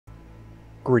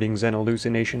Greetings and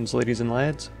hallucinations, ladies and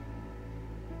lads.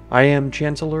 I am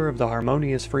Chancellor of the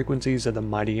harmonious frequencies of the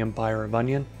mighty Empire of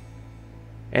Onion,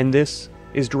 and this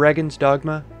is Dragon's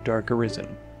Dogma, Dark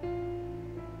Arisen.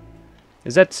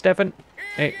 Is that Stefan?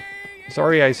 Hey,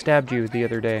 sorry I stabbed you the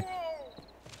other day.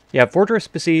 Yeah, Fortress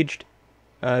besieged.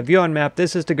 View on map.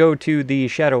 This is to go to the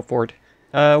Shadow Fort.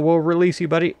 We'll release you,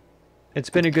 buddy.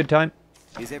 It's been a good time.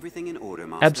 Is everything in order,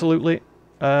 Master? Absolutely.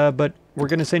 But we're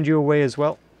gonna send you away as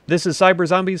well. This is Cyber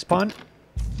Zombie's pawn.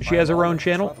 She has her own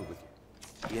channel.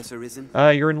 Yes, Arisen?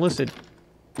 You're enlisted.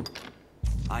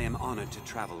 I am honored to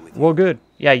travel with you. Well, good.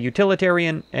 Yeah,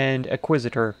 Utilitarian and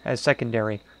Acquisitor as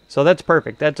secondary. So that's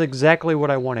perfect. That's exactly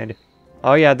what I wanted.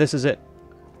 Oh yeah, this is it.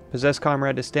 Possess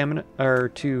comrade to stamina, or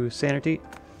to sanity.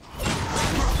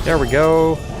 There we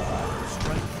go.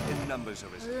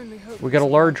 We got a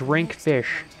large rank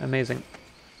fish. Amazing.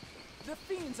 The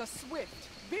fiends are swift.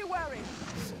 Be wary.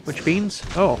 Which beans?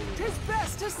 Oh,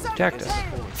 attacked us.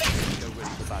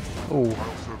 Oh.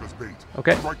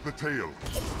 Okay. I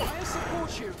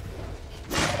support you.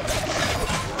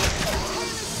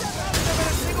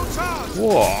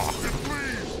 Whoa.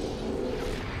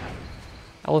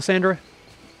 Alessandra,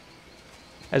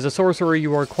 as a sorcerer,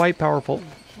 you are quite powerful.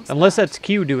 Unless that's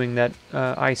Q doing that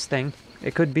ice thing.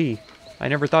 It could be. I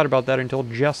never thought about that until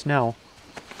just now.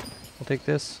 I'll take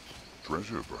this.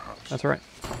 Treasure, perhaps. That's right.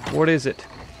 What is it?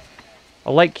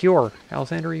 A light cure.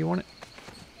 Alessandra, you want it?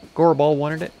 Gorball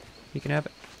wanted it. You can have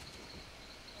it.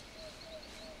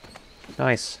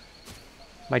 Nice.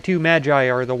 My two magi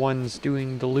are the ones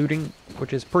doing the looting,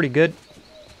 which is pretty good.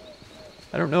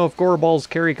 I don't know if Gorball's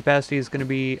carry capacity is going to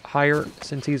be higher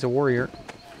since he's a warrior.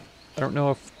 I don't know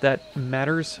if that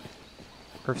matters,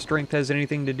 or if strength has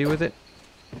anything to do with it.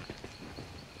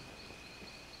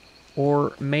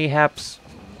 Or mayhaps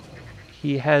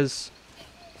he has...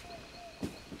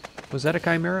 Was that a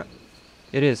Chimera?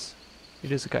 It is.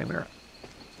 It is a Chimera.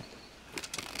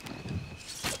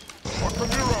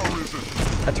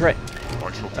 That's right.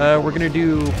 We're gonna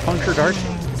do Puncture Dart.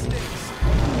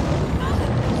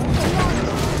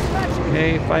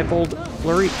 Okay, fivefold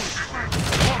flurry.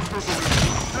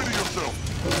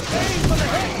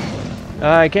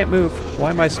 I can't move.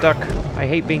 Why am I stuck? I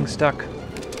hate being stuck.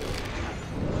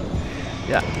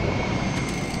 Yeah.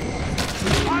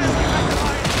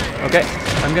 Okay,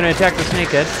 I'm gonna attack the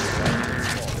snakehead.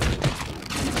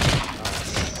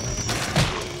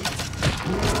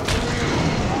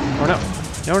 Oh no.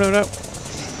 No, no, no.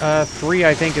 3,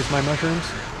 I think, is my mushrooms.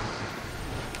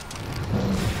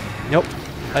 Nope.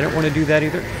 I don't want to do that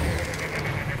either.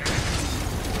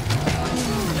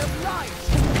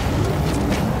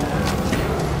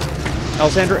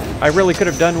 Alessandra, I really could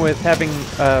have done with having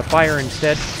fire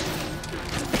instead.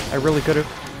 I really could have.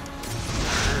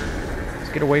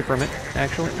 Let's get away from it,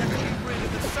 actually.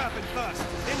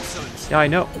 Yeah, I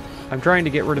know. I'm trying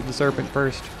to get rid of the serpent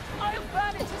first.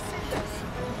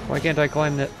 Why can't I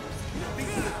climb that?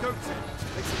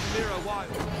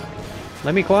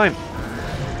 Let me climb.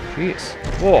 Jeez.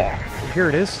 Whoa. Here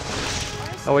it is.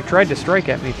 Oh, it tried to strike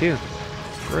at me, too.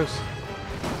 Gross.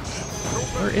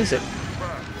 Where is it?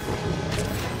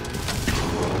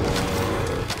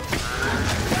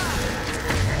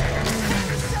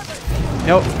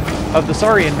 Nope. Of the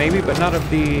Saurian, maybe, but not of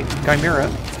the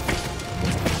Chimera.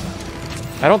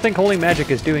 I don't think Holy Magic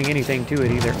is doing anything to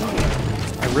it, either.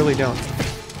 I really don't.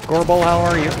 Gorball, how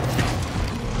are you?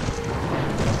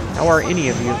 How are any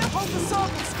of you?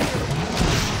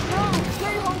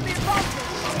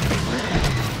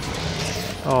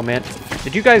 Oh, man.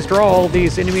 Did you guys draw all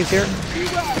these enemies here?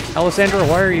 Alessandra,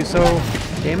 why are you so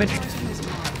damaged?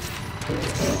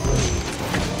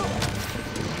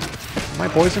 Am I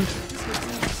poisoned?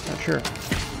 Not sure.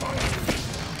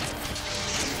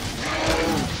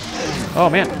 Oh,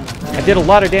 man. I did a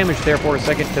lot of damage there for a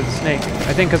second to the snake.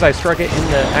 I think because I struck it in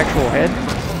the actual head.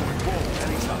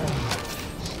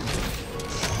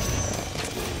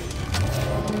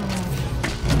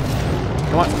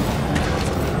 Come on.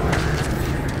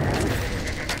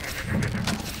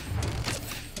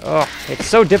 Oh, it's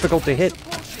so difficult to hit.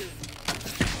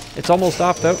 It's almost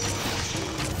off, though.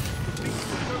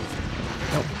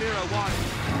 Nope.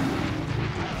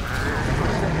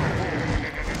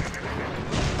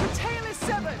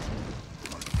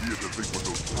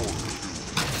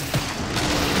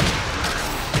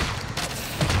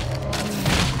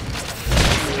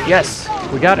 Yes,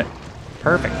 we got it.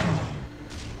 Perfect.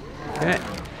 Okay.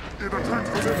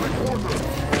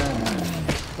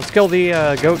 Let's kill the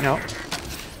goat now,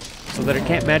 so that it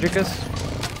can't magic us.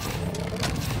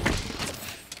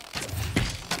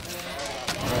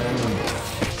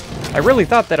 I really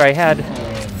thought that I had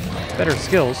better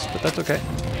skills, but that's okay.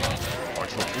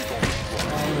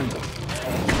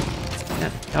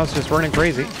 Yeah, now it's just running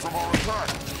crazy.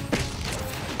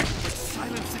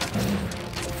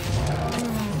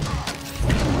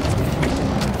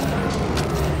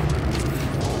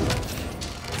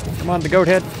 Come on, the goat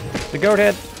head. The goat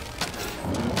head.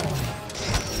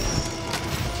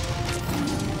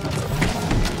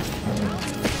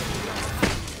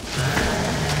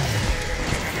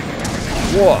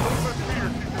 Whoa.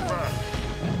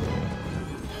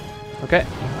 Okay,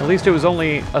 at least it was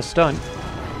only a stun.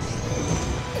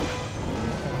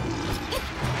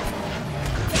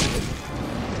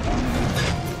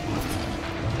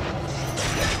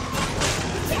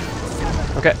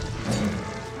 Okay.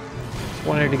 Just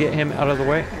wanted to get him out of the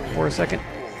way for a second.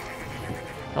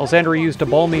 Alessandra used a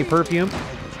balmy perfume.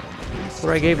 That's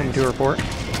what I gave him to her for.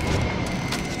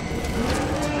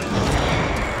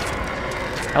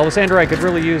 Alessandra, I could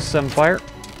really use some fire.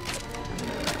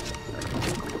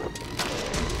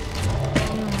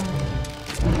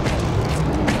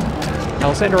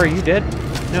 Alessandra, are you dead?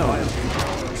 No.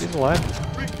 She's alive.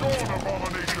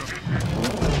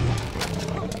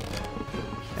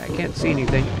 I can't see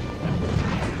anything.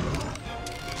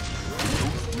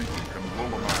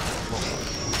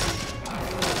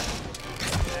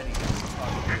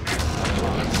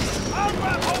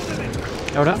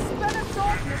 Oh no.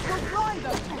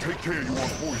 Take care, you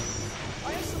want poison.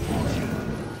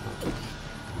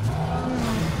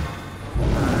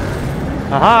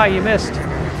 Aha, you missed.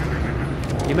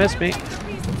 You missed me.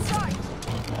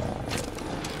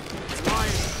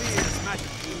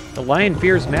 The lion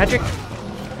fears magic?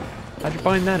 How'd you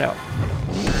find that out?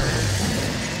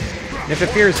 If it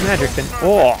fears magic, then...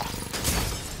 Oh!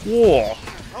 Whoa!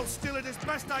 I'll steal it as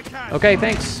best I can. Okay,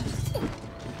 thanks.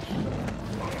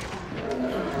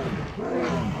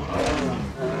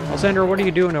 Alessandra, what are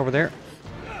you doing over there?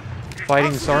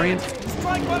 Fighting Saurian?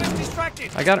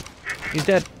 I got him. He's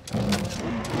dead.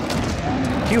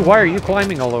 You, why are you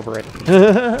climbing all over it?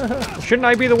 Shouldn't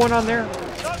I be the one on there?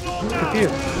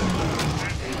 Confused.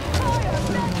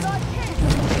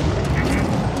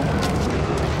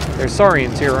 There's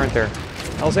Saurians here, aren't there?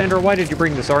 Alessandra, why did you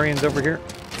bring the Saurians over here?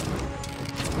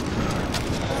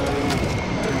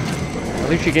 At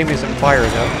least you gave me some fire,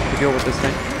 though, to deal with this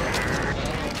thing.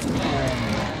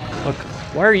 Look,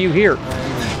 why are you here?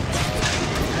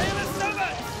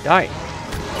 Die.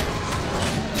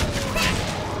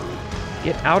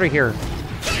 Get out of here.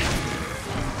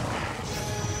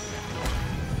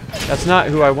 That's not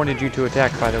who I wanted you to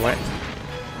attack, by the way.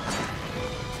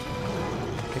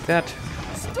 Take that.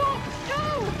 Stop!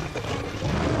 No!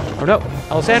 Oh no,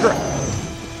 Alessandra!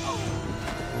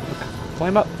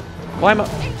 Climb up. Climb up.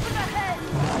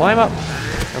 Climb up.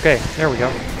 Okay, there we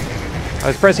go. I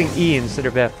was pressing E instead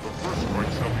of F.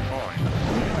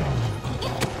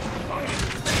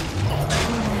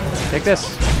 Take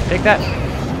this. Take that.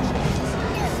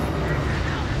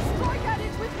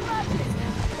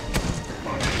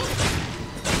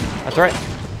 That's right.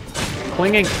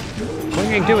 Clinging.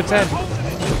 Clinging to its head.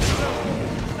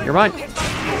 You're mine.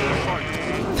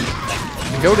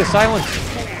 Go to silence.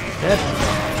 Dead.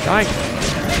 Dying.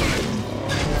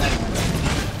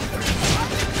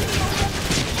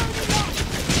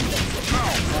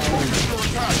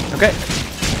 Okay.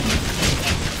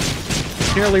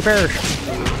 It's nearly perished.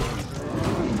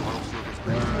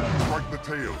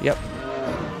 Yep.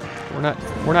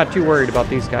 We're not too worried about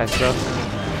these guys, though.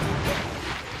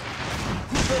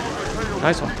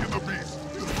 Nice one.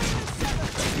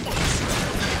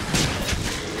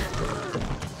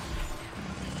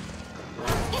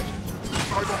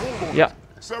 Yeah.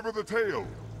 Sever the tail.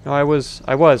 No, I was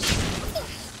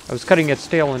cutting its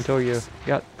tail until you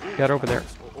got over there.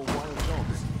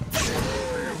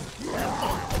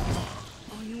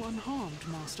 Are you unharmed,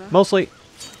 Master? Mostly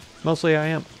I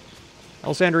am.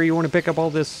 Alessandra, you want to pick up all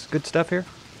this good stuff here?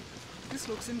 This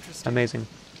looks interesting. Amazing.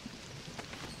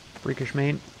 Freakish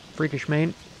mane. Freakish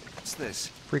mane. What's this?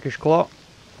 Freakish claw.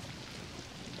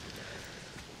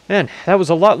 Man, that was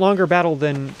a lot longer battle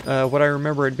than what I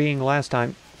remember it being last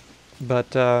time.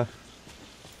 But it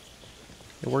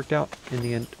worked out in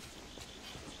the end.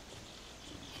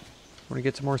 Want to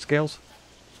get some more scales?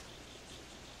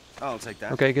 I'll take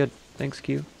that. Okay, good. Thanks,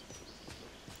 Q.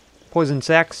 Poison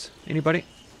sacks. Anybody?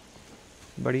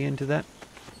 Anybody into that?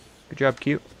 Good job,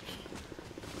 Q.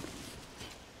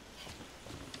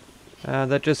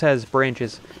 That just has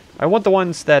branches. I want the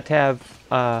ones that have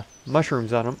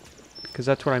mushrooms on them, because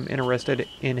that's what I'm interested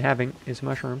in having, is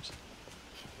mushrooms.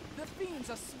 The fiends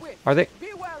are swift. Are they?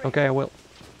 Be wary. Okay, I will.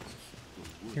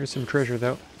 Here's some treasure,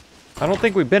 though. I don't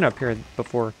think we've been up here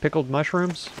before. Pickled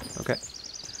mushrooms? Okay.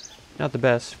 Not the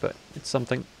best, but it's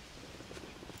something.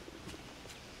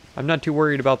 I'm not too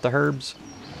worried about the herbs.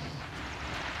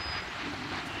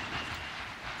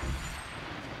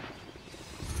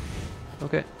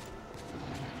 Okay.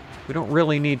 We don't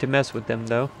really need to mess with them,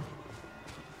 though.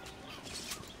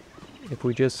 If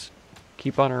we just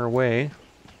keep on our way,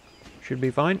 should be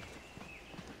fine.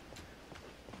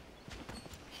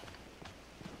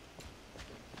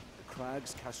 The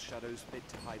crags cast shadows fit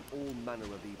to hide all manner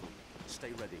of evil.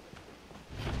 Stay ready.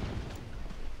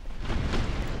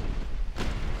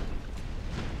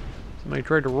 Somebody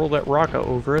tried to roll that rock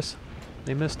over us.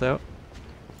 They missed out.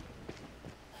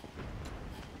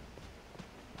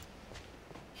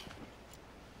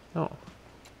 Oh.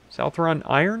 Southron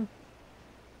iron?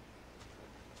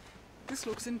 This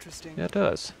looks interesting. Yeah, it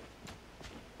does.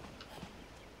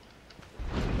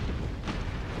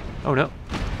 Oh no.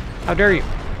 How dare you?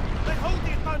 They hold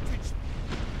the advantage.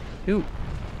 Ooh.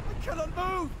 I cannot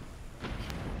move.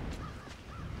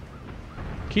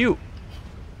 Q.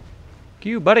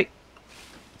 Q, buddy.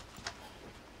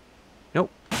 Nope.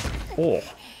 Oh.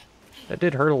 That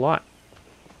did hurt a lot.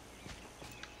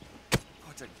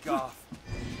 What a gaff.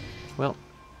 Well,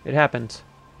 it happens.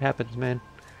 It happens, man.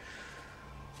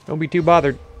 Don't be too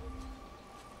bothered.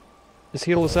 Just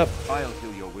heal us up. I'll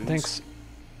heal your wounds. Thanks.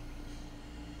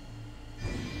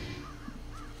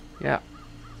 Yeah.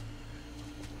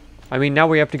 I mean, now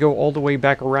we have to go all the way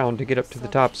back around to get up to the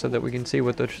top so that we can see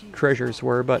what the treasures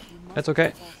were, but that's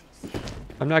okay.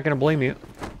 I'm not going to blame you.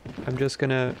 I'm just going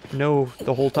to know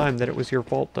the whole time that it was your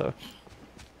fault, though.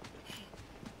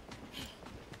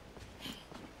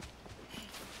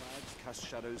 Crags cast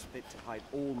shadows fit to hide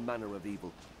all manner of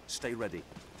evil. Stay ready.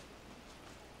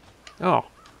 Oh.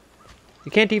 You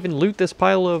can't even loot this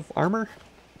pile of armor?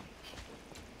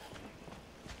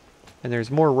 And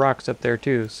there's more rocks up there,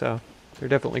 too, so they're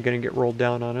definitely going to get rolled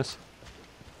down on us.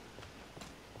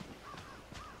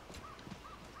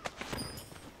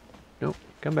 Nope.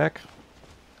 Come back.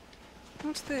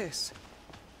 What's this?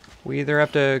 We either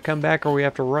have to come back or we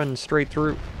have to run straight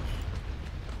through.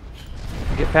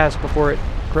 Get past before it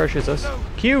crushes us. No.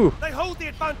 Q! They hold the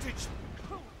advantage.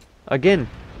 Again.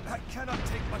 I cannot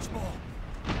take much more.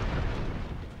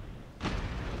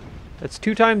 That's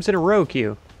 2 times in a row,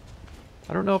 Q.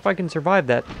 I don't know if I can survive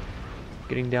that.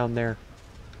 Getting down there.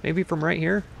 Maybe from right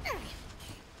here?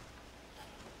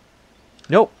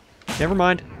 Nope. Never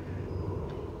mind.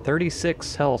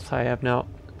 36 health I have now.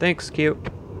 Thanks, Q.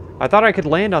 I thought I could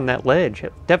land on that ledge.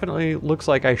 It definitely looks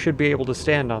like I should be able to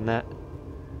stand on that.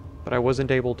 But I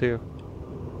wasn't able to.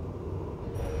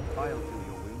 I'll heal your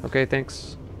wounds. Okay,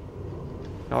 thanks.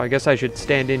 Oh, I guess I should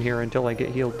stand in here until I get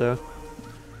healed, though.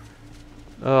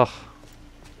 Ugh.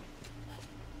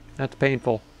 That's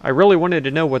painful. I really wanted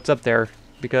to know what's up there,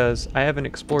 because I haven't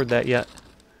explored that yet.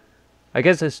 I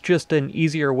guess it's just an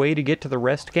easier way to get to the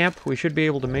rest camp. We should be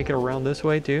able to make it around this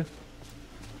way, too.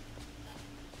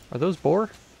 Are those boar?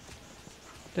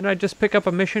 Didn't I just pick up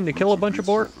a mission to kill a bunch of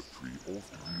boar?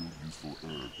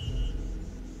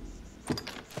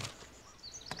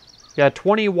 Yeah,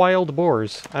 20 wild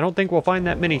boars. I don't think we'll find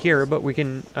that many here, but we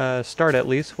can start at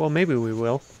least. Well, maybe we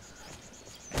will.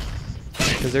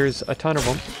 Because there's a ton of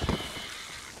them.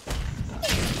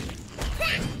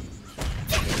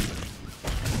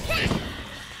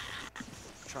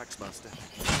 Tracks, master.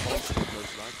 Most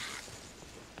like.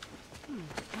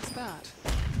 What's that?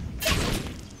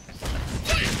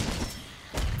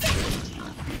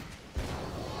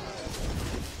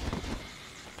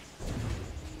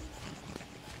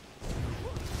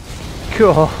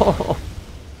 Cool.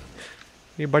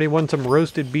 Anybody want some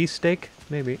roasted beef steak?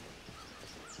 Maybe.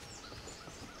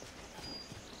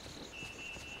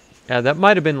 Yeah, that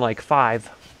might have been like 5.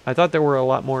 I thought there were a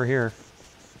lot more here.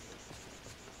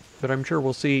 But I'm sure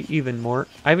we'll see even more.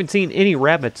 I haven't seen any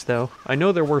rabbits, though. I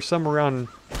know there were some around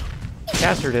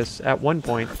Castardus at one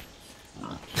point.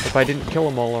 If I didn't kill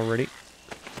them all already.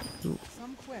 Ooh.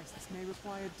 Some quests may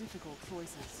require difficult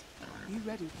choices. Be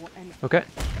ready for anything. Okay.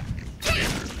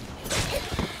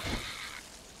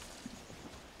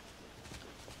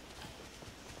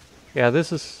 Yeah, this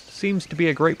seems to be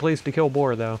a great place to kill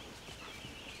boar, though.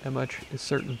 That much is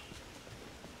certain.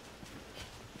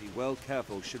 Be well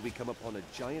careful should we come upon a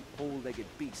giant four-legged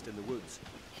beast in the woods.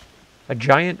 A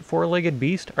giant four-legged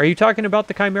beast? Are you talking about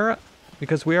the Chimera?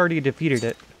 Because we already defeated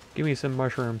it. Give me some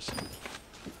mushrooms.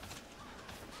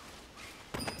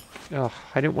 Oh,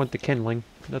 I didn't want the kindling.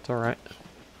 That's alright.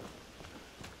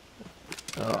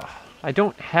 I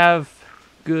don't have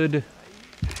good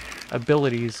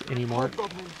abilities anymore.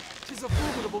 Hobgoblin, 'tis a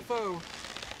formidable foe.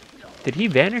 Did he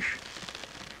vanish?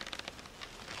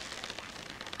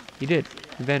 He did.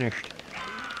 He vanished.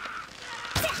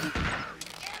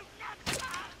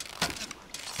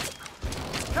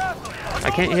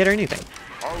 I can't hit anything.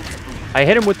 I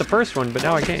hit him with the first one, but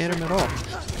now I can't hit him at all.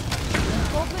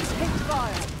 Goblins hit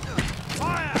fire.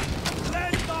 Fire!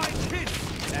 Led by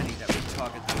kids! Any that would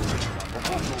target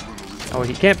the Oh,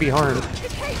 he can't be harmed.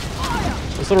 It hates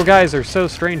fire. Those little guys are so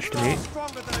strange to me.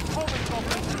 stronger than a common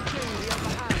goblin can kill the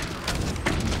upper hand.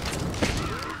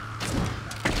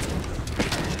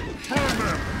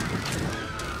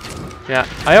 Yeah,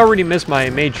 I already missed my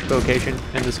mage vocation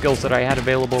and the skills that I had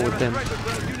available with him,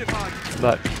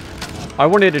 but I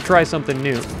wanted to try something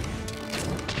new.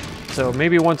 So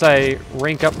maybe once I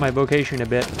rank up my vocation a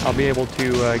bit, I'll be able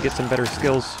to get some better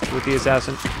skills with the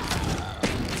assassin.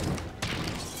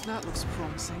 That looks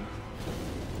promising.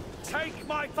 Take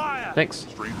my fire! Thanks.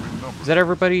 Is that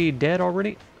everybody dead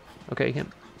already? Okay,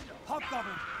 him.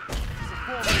 Hobgoblin!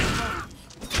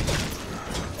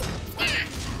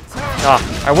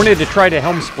 Ah, I wanted to try to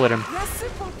helm split him, Their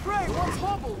simple prey once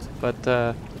hobbled.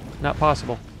 but not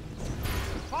possible.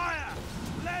 Fire!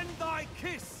 Lend thy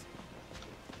kiss!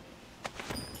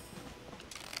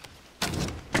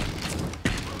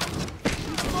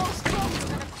 He's far stronger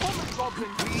than a common goblin.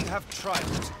 We have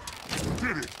triumphed.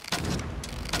 Did it!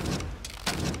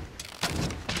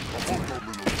 A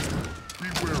hobgoblin over there. Be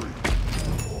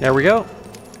wary. There we go.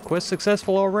 Quest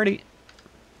successful already.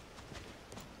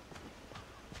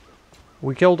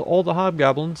 We killed all the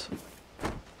hobgoblins.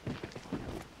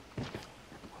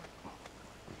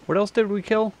 What else did we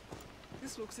kill?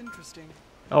 This looks interesting.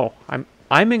 Oh,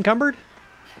 I'm encumbered?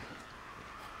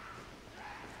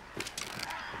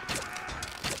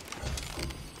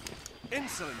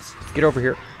 Insolence! Get over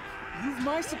here. You've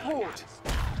my support.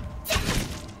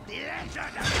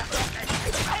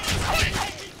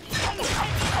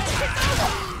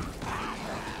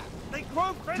 They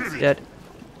grow frenzied! Dead.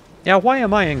 Yeah, why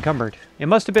am I encumbered? It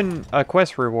must have been a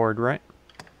quest reward, right?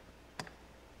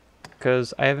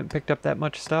 Because I haven't picked up that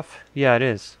much stuff. Yeah, it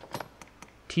is.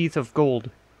 Teeth of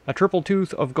gold. A triple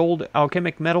tooth of gold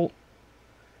alchemic metal.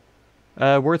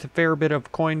 Worth a fair bit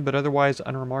of coin, but otherwise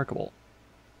unremarkable.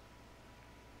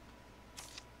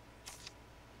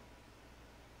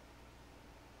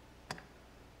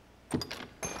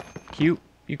 Cute.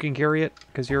 You can carry it,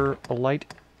 because you're a light.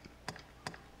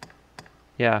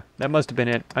 Yeah, that must have been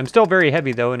it. I'm still very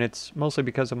heavy, though, and it's mostly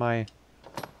because of my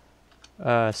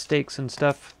stakes and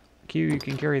stuff. Q, you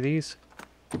can carry these.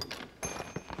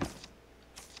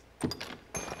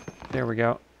 There we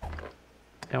go.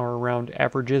 Now we're around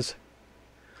averages.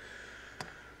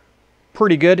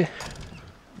 Pretty good.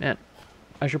 Man,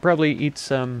 I should probably eat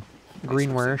some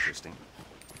greenware-ish. Interesting.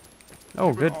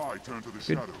 Oh, good. Eye turn to the Good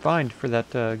shadows. find for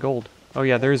that gold. Oh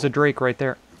yeah, there's a drake right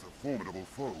there. It's a formidable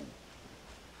foe.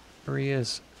 There he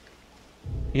is.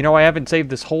 You know, I haven't saved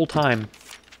this whole time.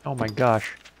 Oh my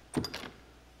gosh.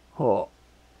 Oh.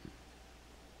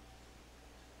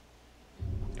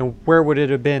 And where would it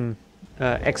have been?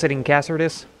 Exiting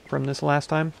Cassardis from this last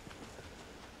time?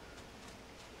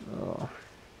 Oh.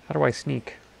 How do I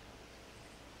sneak?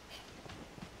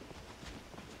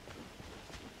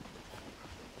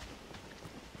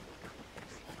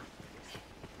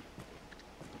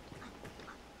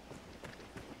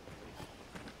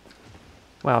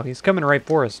 Wow, he's coming right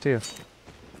for us, too.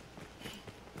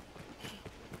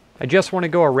 I just want to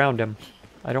go around him.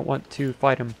 I don't want to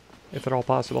fight him, if at all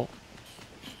possible.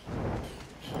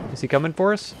 Is he coming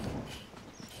for us?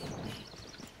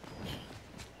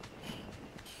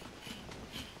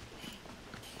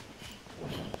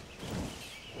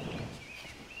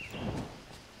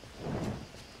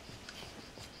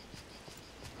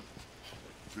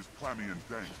 Tis clammy and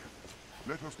dank.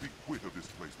 Let us be quit of this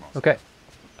place, master. Okay.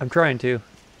 I'm trying to.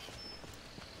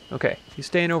 Okay, he's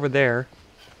staying over there.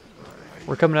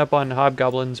 We're coming up on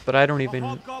hobgoblins, but I don't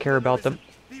even care about them.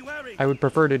 Be wary! I would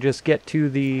prefer to just get to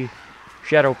the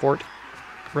Shadow Fort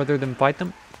rather than fight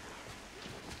them.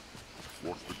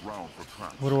 Watch the ground for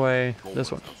traps. What do I...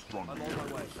 This one. Goblins have strong I'm on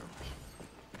my way.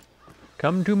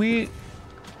 Come to me.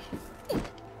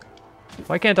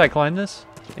 Why can't I climb this?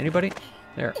 Anybody?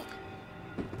 There.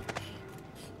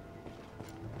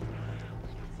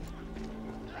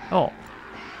 Oh,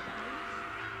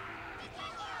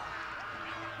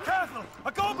 Careful!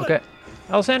 A goblin! okay.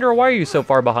 Alessandro, why are you so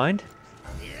far behind?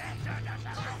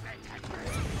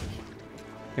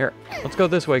 Here, let's go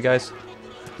this way, guys.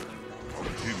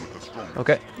 Begin with the strongest.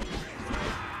 Okay,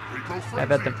 We go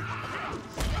have at frenzy. them.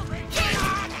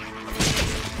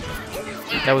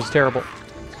 That was terrible.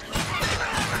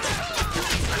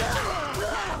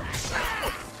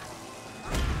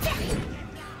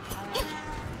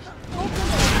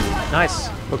 Nice.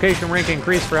 Vocation rank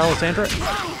increase for Alessandra. Use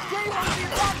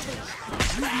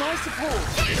my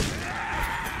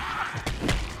support.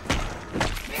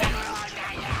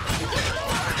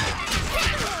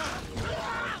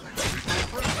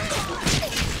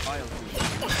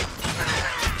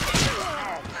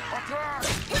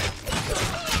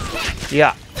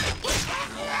 Yeah.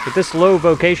 With this low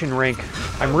vocation rank,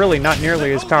 I'm really not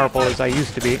nearly as powerful as I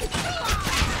used to be.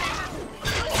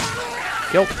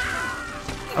 Kill.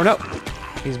 Oh no.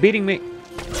 He's beating me.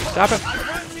 Stop him.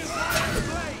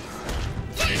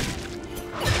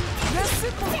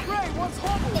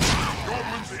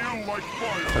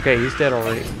 Okay, he's dead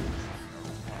already.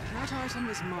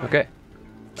 Okay.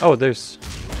 Oh, there's...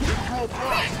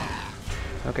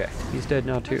 Okay, he's dead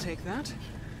now too.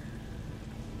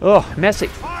 Oh, messy.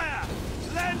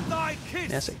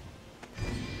 Messy.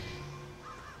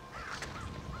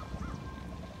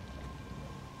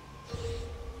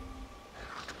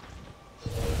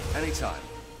 Anytime.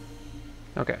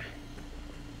 Okay.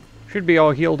 Should be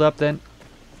all healed up then.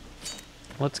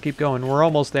 Let's keep going. We're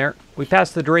almost there. We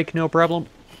passed the Drake, no problem.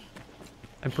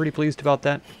 I'm pretty pleased about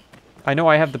that. I know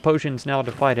I have the potions now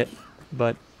to fight it,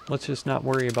 but let's just not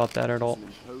worry about that at all. An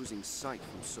imposing sight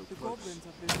from so The close. goblins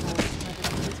of this world have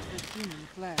a beautiful human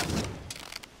flesh.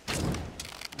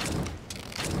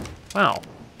 Wow.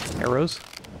 Arrows.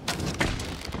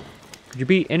 Could you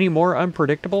be any more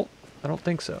unpredictable? I don't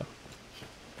think so.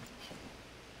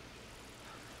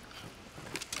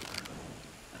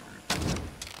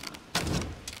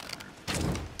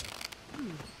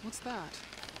 What's that?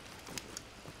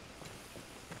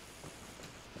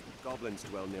 Goblins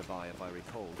dwell nearby, if I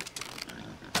recall.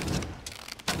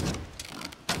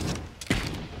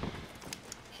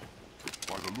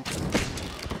 By the looks of it,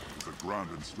 it's a grand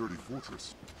and sturdy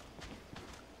fortress.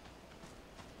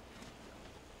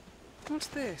 What's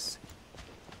this?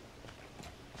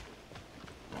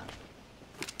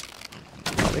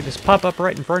 Oh, they just pop up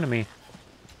right in front of me.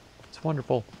 It's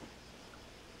wonderful.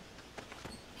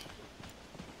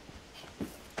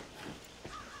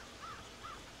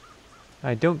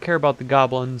 I don't care about the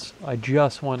goblins. I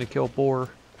just want to kill boar.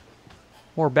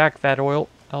 More back fat oil,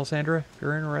 Alessandra, if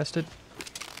you're interested.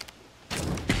 I'll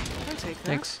take that.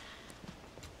 Thanks.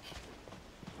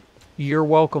 You're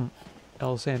welcome,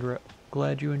 Alessandra.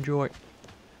 Glad you enjoy.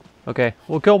 Okay,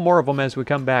 we'll kill more of them as we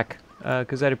come back,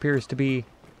 because that appears to be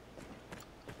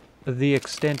the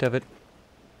extent of it.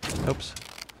 Oops.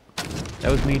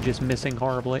 That was me just missing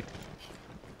horribly.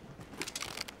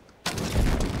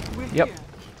 We're Yep. here.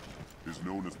 Is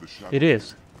known as the Shadow. It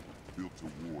is. Built to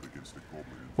ward against the goblin.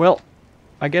 Well,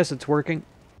 I guess it's working.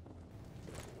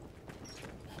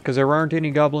 Because there aren't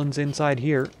any goblins inside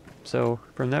here, so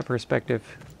from that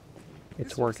perspective, it's This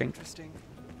looks working. interesting.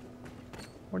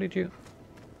 What did you...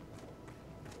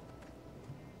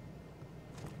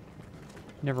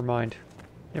 Never mind.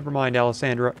 Never mind,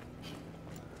 Alessandra.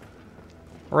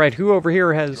 Alright, who over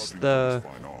here has Judging from the... his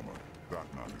fine armor,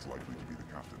 that man is likely to be the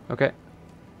captain. Okay.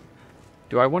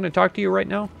 Do I want to talk to you right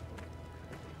now?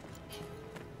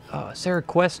 Is there a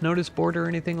quest notice board or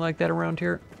anything like that around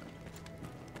here?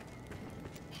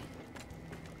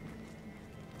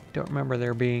 Don't remember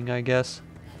there being, I guess.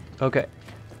 Okay.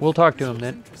 We'll talk to him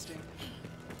then. Interesting.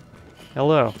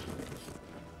 Hello.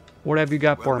 What have you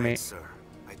got Well for met, me? sir.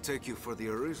 I take you for the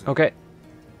Arisen. Okay,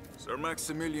 Sir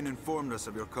Maximilian informed us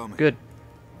of your coming. good.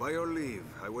 By your leave,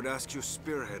 I would ask you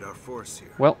spearhead our force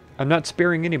here. Well, I'm not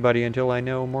spearing anybody until I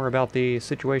know more about the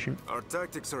situation. Our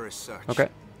tactics are as such. Okay.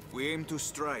 We aim to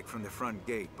strike from the front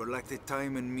gate, but lack the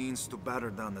time and means to batter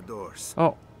down the doors.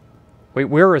 Oh. Wait,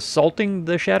 we're assaulting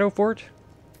the Shadow Fort?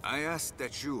 I ask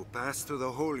that you pass through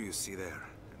the hole you see there,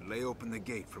 and lay open the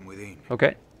gate from within.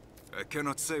 Okay. I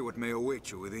cannot say what may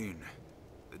await you within.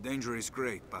 The danger is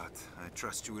great, but I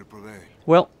trust you will prevail.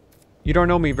 Well, you don't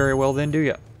know me very well then, do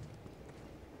you?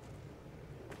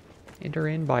 Enter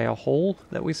in by a hole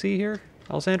that we see here,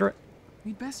 Alessandra?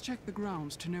 We'd best check the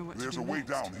grounds to know what There's to a do way next.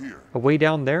 down here. A way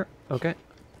down there? Okay.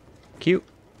 Cute.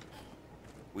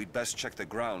 We'd best check the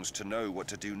grounds to know what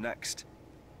to do next.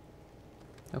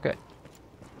 Okay.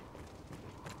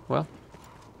 Well.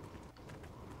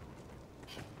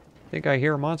 I think I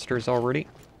hear monsters already.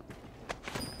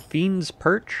 Fiend's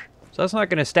Perch? So that's not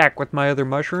going to stack with my other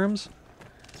mushrooms?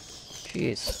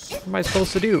 Jeez. What am I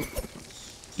supposed to do?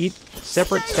 Eat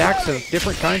separate stacks of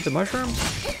different kinds of mushrooms?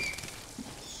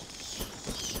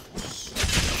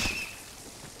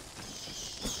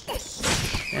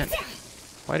 Man,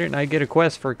 why didn't I get a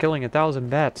quest for killing 1,000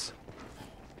 bats?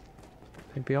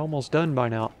 I'd be almost done by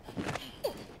now.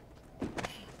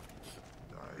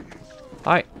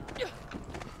 Hi.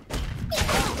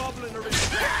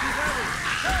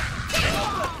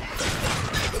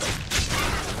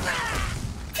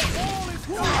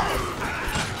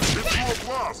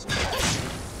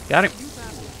 Got him.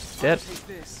 Dead. Take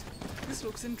this. This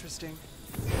looks interesting.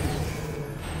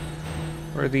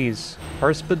 What are these?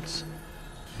 Harspids?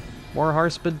 More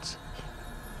harspids?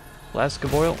 Flask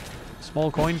of oil?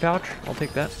 Small coin pouch? I'll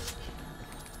take that.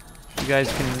 You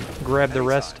guys can grab the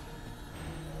rest.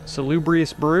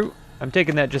 Salubrious Brew. I'm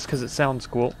taking that just because it sounds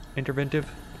cool. Interventive.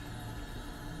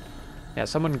 Yeah,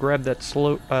 someone grab that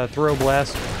Throw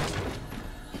Blast.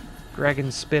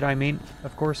 Dragon Spit, I mean,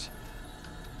 of course.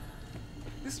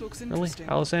 This looks Really? interesting.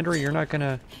 Alessandra, you're not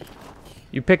gonna...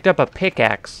 You picked up a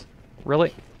pickaxe.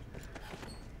 Really?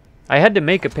 I had to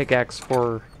make a pickaxe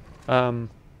for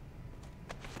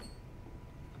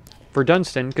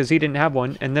Dunstan, because he didn't have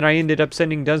one, and then I ended up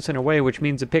sending Dunstan away, which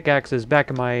means the pickaxe is back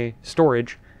in my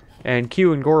storage. And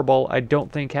Q and Gorbal, I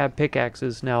don't think, have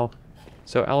pickaxes now.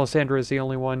 So Alessandra is the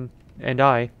only one, and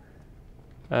I,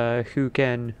 who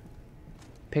can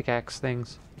pickaxe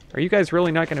things. Are you guys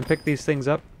really not going to pick these things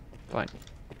up? Fine.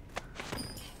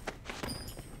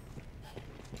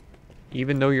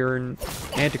 Even though you're an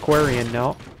antiquarian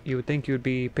now, you would think you would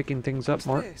be picking things up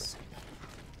more. This?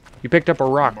 You picked up a You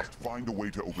rock. must find a way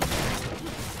to open it.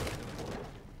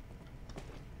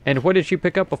 And what did you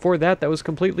pick up before that that was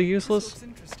completely This useless? looks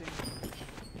interesting.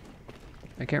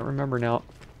 I can't remember now.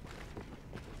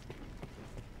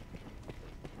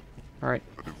 Alright.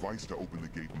 A device to open the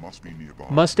gate must be nearby.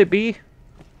 Must it be?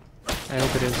 I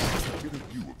hope it is. Get a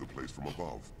view of the place from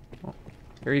above.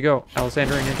 Here you go,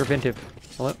 Alessandra and Interventive.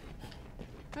 Hello?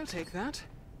 I'll take that.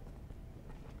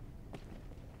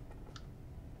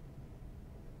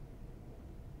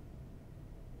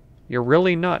 You're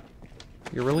really not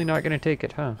gonna take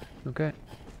it, huh? Okay.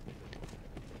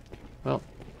 Well,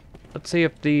 let's see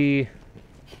if the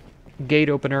gate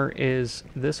opener is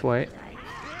this way.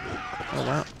 Oh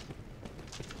wow.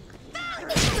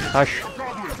 Hush.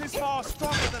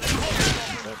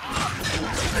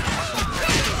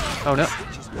 Oh no.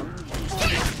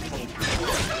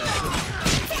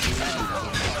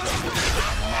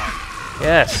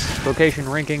 Yes, vocation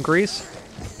rank increase.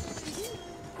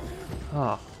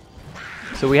 Oh.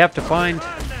 So we have to find...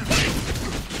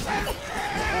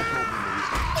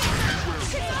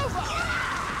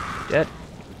 Dead.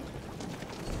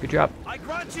 Good job. I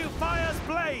grant you fire's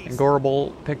blaze. And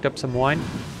Gorbal picked up some wine.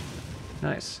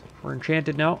 Nice. We're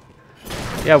enchanted now.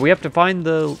 Yeah, we have to find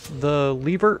the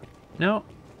lever. No?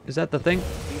 Is that the thing?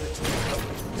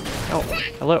 Oh,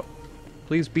 hello.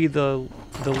 Please be the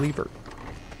lever.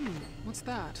 What's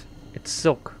that? It's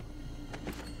silk.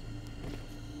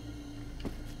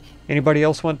 Anybody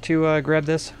else want to grab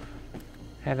this?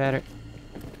 Have at it.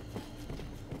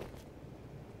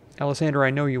 Alessandra, I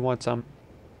know you want some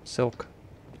silk.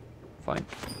 Fine,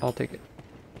 I'll take it.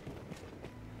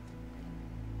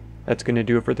 That's going to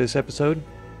do it for this episode.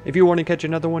 If you want to catch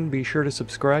another one, be sure to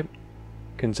subscribe.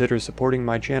 Consider supporting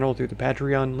my channel through the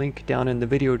Patreon link down in the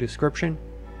video description.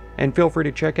 And feel free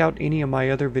to check out any of my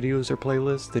other videos or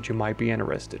playlists that you might be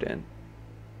interested in.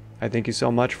 I thank you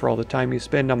so much for all the time you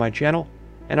spend on my channel,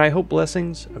 and I hope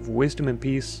blessings of wisdom and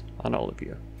peace on all of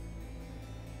you.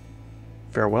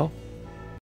 Farewell.